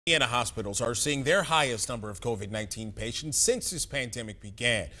Indiana hospitals are seeing their highest number of COVID-19 patients since this pandemic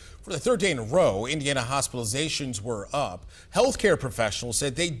began. For the third day in a row, Indiana hospitalizations were up. Healthcare professionals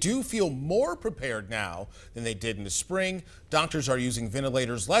said they do feel more prepared now than they did in the spring. Doctors are using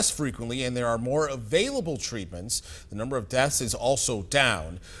ventilators less frequently and there are more available treatments. The number of deaths is also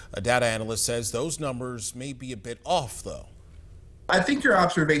down. A data analyst says those numbers may be a bit off, though. I think your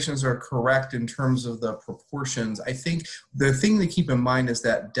observations are correct in terms of the proportions. I think the thing to keep in mind is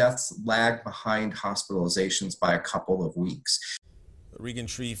that deaths lag behind hospitalizations by a couple of weeks. The Regan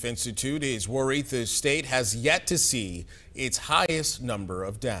Shreve Institute is worried the state has yet to see its highest number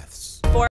of deaths.